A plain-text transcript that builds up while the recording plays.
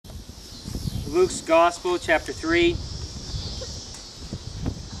Luke's Gospel, chapter 3.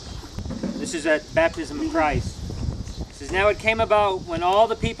 This is at baptism of Christ. It says, "Now it came about when all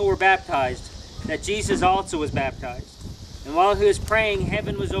the people were baptized, that Jesus also was baptized. And while he was praying,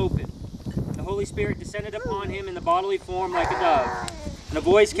 heaven was opened. The Holy Spirit descended upon him in the bodily form like a dove. And a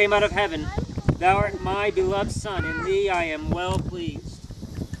voice came out of heaven, 'Thou art my beloved Son, in thee I am well pleased.'"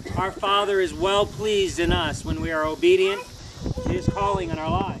 Our Father is well pleased in us when we are obedient to his calling on our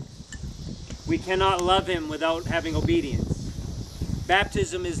lives. We cannot love him without having obedience.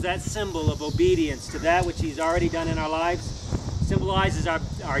 Baptism is that symbol of obedience to that which he's already done in our lives. It symbolizes our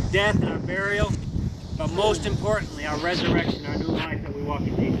death and our burial, but most importantly, our resurrection, our new life that we walk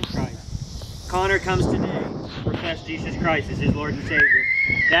in Jesus Christ. Connor comes today to profess Jesus Christ as his Lord and Savior.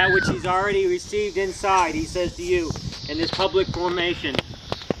 That which he's already received inside, he says to you in this public formation,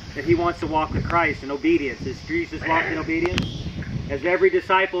 that he wants to walk with Christ in obedience. As Jesus walked in obedience, as every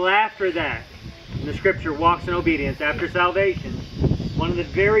disciple after that in the scripture walks in obedience after salvation, one of the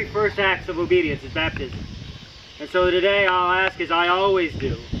very first acts of obedience is baptism. And so today I'll ask, as I always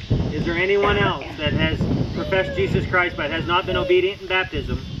do, is there anyone else that has professed Jesus Christ but has not been obedient in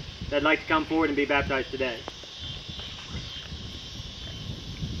baptism that'd like to come forward and be baptized today?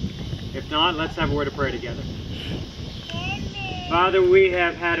 If not, let's have a word of prayer together. Father, we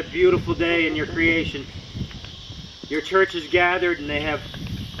have had a beautiful day in your creation. Your church has gathered and they have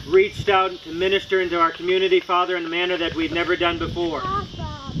reached out to minister into our community, Father, in a manner that we've never done before.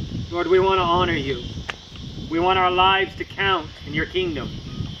 Lord, we want to honor you. We want our lives to count in your kingdom.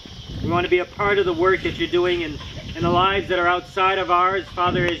 We want to be a part of the work that you're doing in the lives that are outside of ours,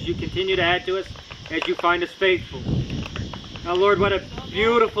 Father, as you continue to add to us, as you find us faithful. Now, Lord, what a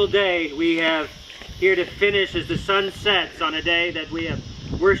beautiful day we have here to finish as the sun sets on a day that we have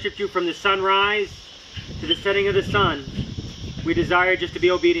worshipped you from the sunrise to the setting of the sun. We desire just to be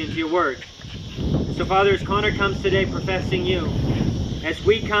obedient to your word. So, Father, as Connor comes today professing you, as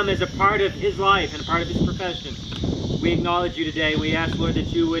we come as a part of his life and a part of his profession, we acknowledge you today. We ask, Lord, that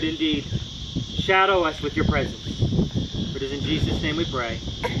you would indeed shadow us with your presence. For it is in Jesus' name we pray.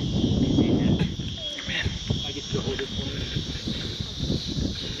 Amen. Amen. I get you to hold this one.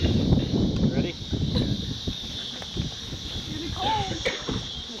 Ready?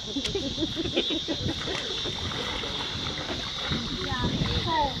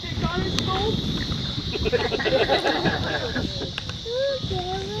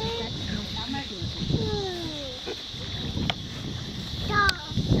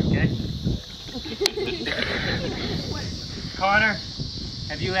 Okay? Connor,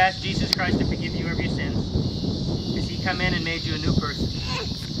 have you asked Jesus Christ to forgive you of your sins? Has he come in and made you a new person?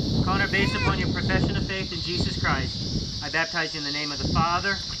 Connor, based upon your profession of faith in Jesus Christ, I baptize you in the name of the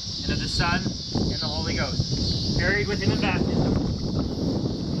Father, and of the Son, and the Holy Ghost. Buried with him in baptism,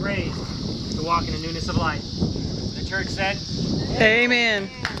 raised to walk in the newness of life. The church said, Amen.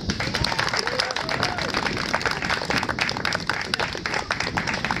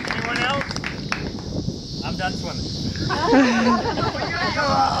 Anyone else? I'm done swimming.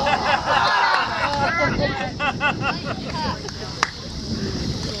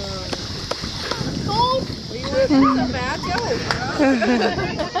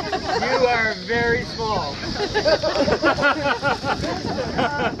 You are very small.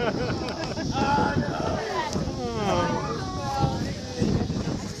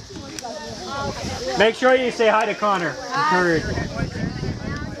 Make sure you say hi to Connor. Encourage.